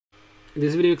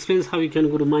This video explains how you can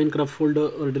go to Minecraft folder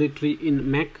or directory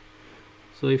in Mac.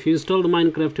 So if you install the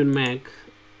Minecraft in Mac,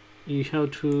 you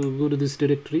have to go to this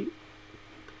directory.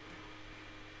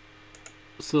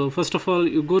 So first of all,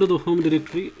 you go to the home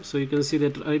directory. So you can see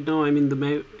that right now I'm in the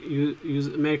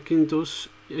Macintosh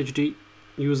HD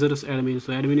users admin.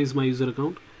 So admin is my user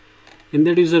account. In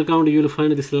that user account, you will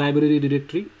find this library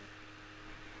directory.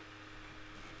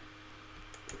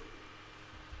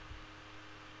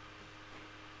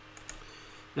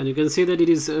 And you can see that it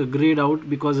is grayed out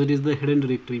because it is the hidden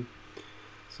directory.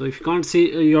 So if you can't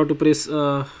see, you have to press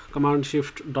command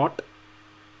shift dot,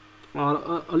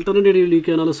 or alternatively you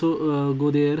can also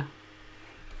go there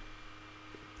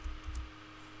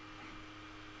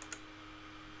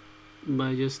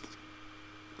by just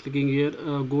clicking here,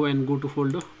 go to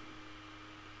folder,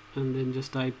 and then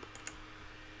just type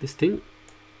this thing,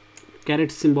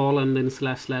 caret symbol, and then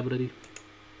slash library,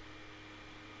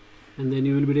 and then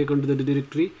you will be taken to the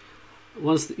directory.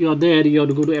 Once you are there, you have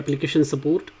to go to application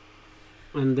support,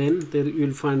 and then there you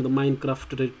will find the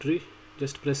Minecraft directory.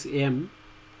 Just press M,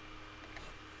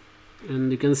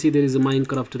 and you can see there is a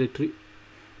Minecraft directory,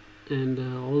 and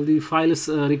all the files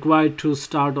required to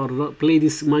start or play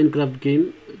this Minecraft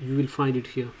game, you will find it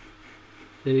here.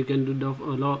 Then you can do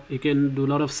a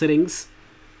lot of settings.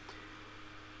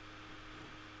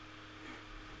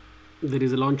 There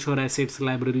is a launcher, assets,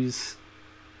 libraries,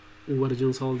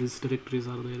 versions. All these directories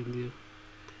are there in there.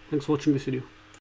 Thanks for watching this video.